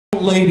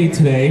lady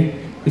today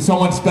is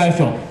someone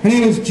special. Her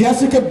name is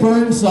Jessica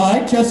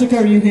Burnside. Jessica,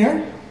 are you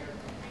here?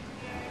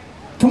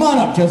 Come on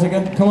up,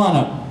 Jessica. Come on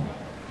up.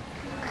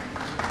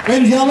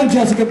 Ladies and gentlemen,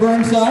 Jessica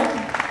Burnside.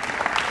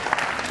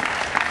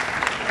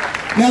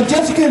 Now,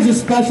 Jessica is a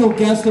special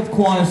guest of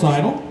Kiwanis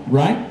Idol,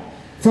 right?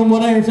 From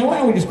what I understand, why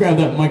don't we just grab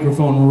that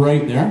microphone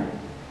right there?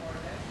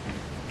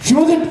 She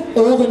wasn't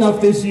old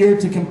enough this year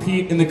to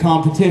compete in the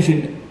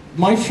competition.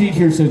 My sheet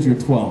here says you're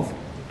 12.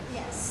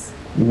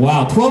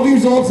 Wow, 12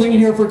 years old, singing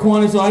here for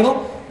Kiwanis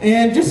Idol.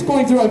 And just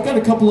going through, I've got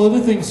a couple other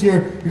things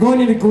here. You're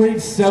going into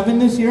grade 7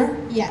 this year?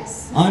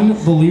 Yes.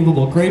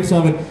 Unbelievable, grade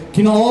 7.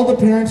 Can all the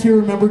parents here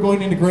remember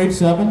going into grade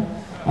 7? It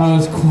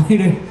was quite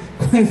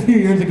a few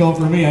years ago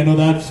for me, I know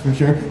that's for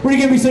sure. What are you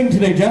going to be singing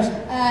today, Jess?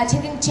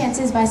 Taking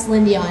Chances by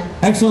Celion Dion.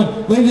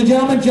 Excellent. Ladies and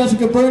gentlemen,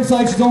 Jessica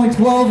Burnside, she's only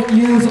 12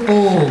 years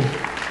old.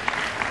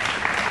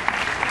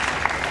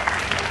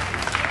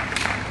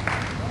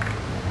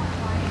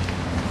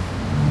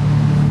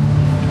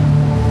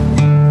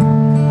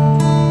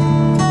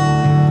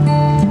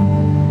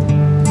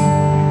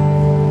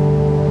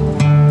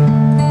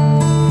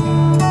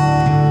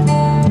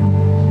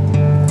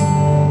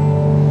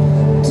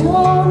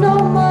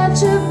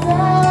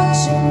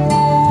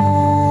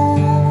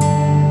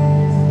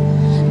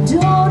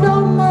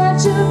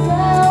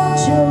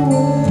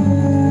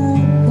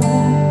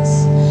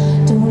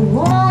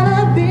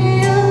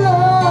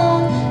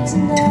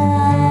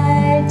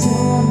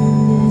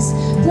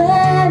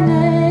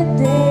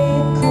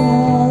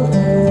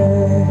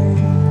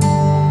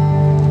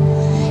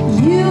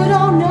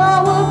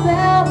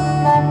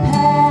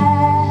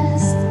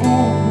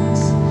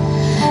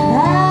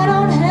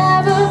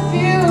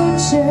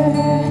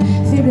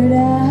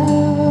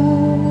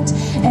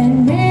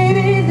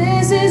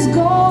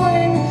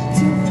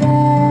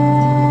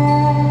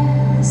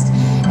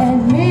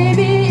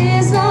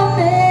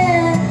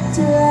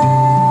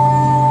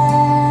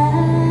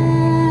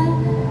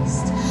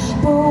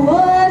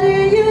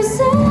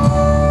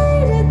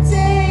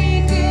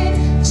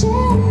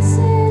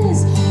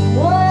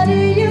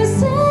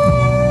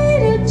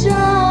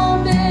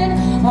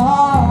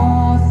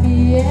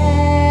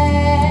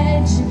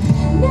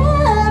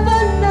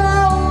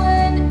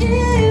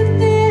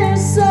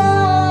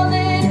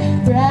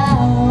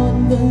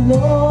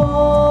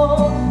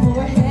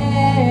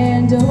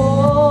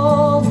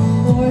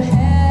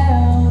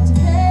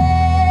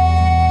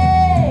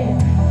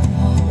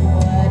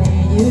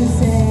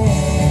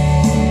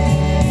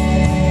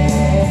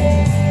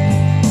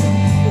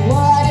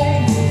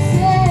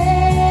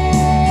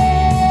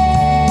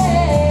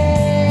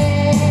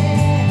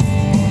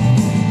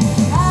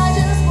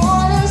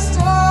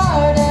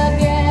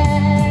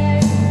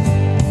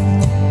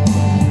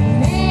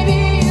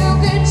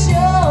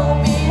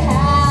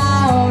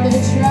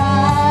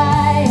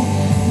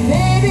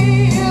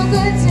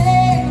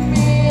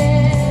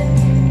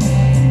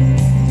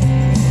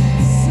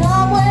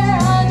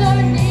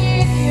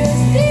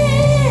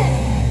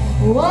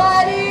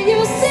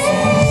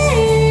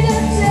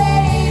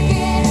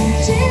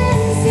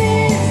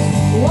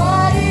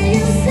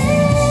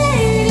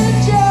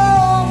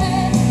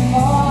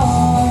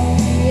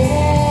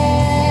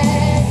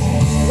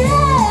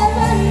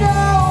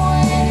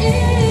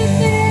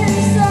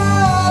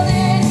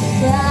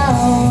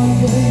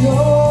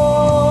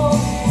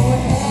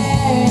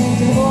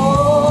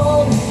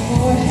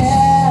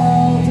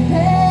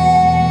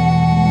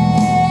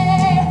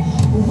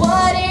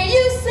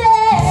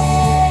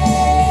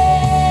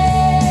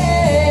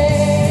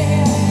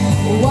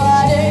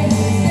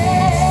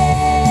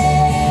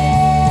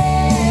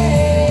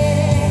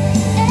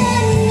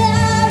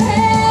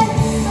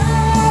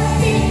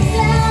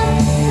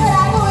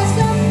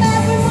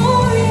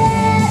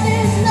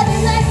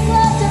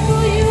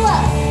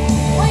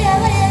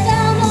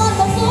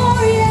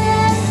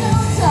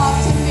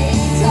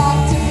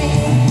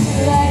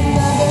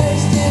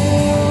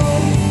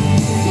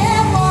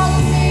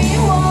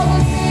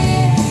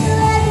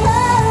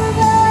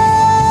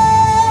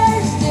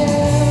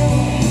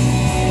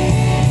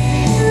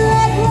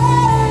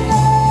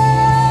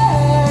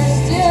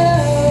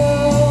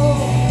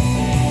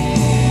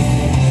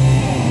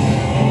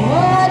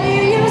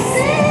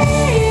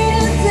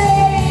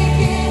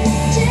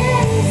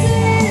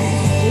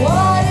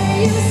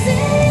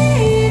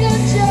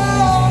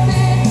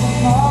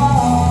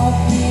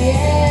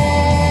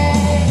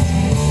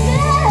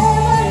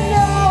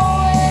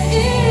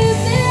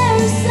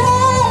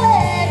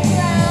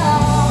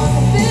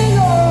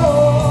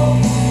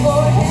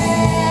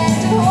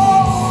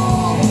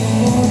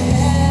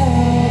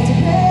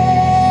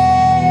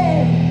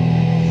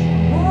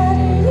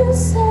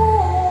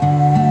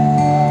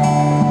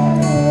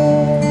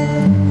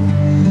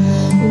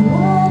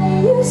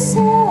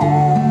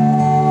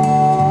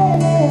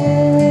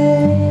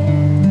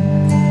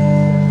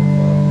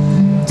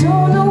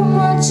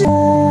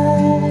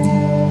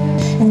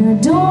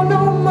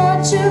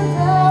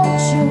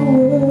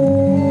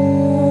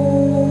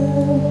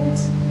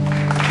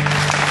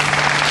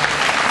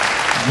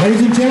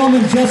 Ladies and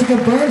gentlemen, Jessica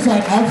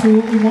Burnside,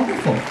 absolutely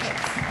wonderful.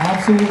 Absolutely.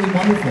 absolutely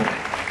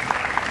wonderful.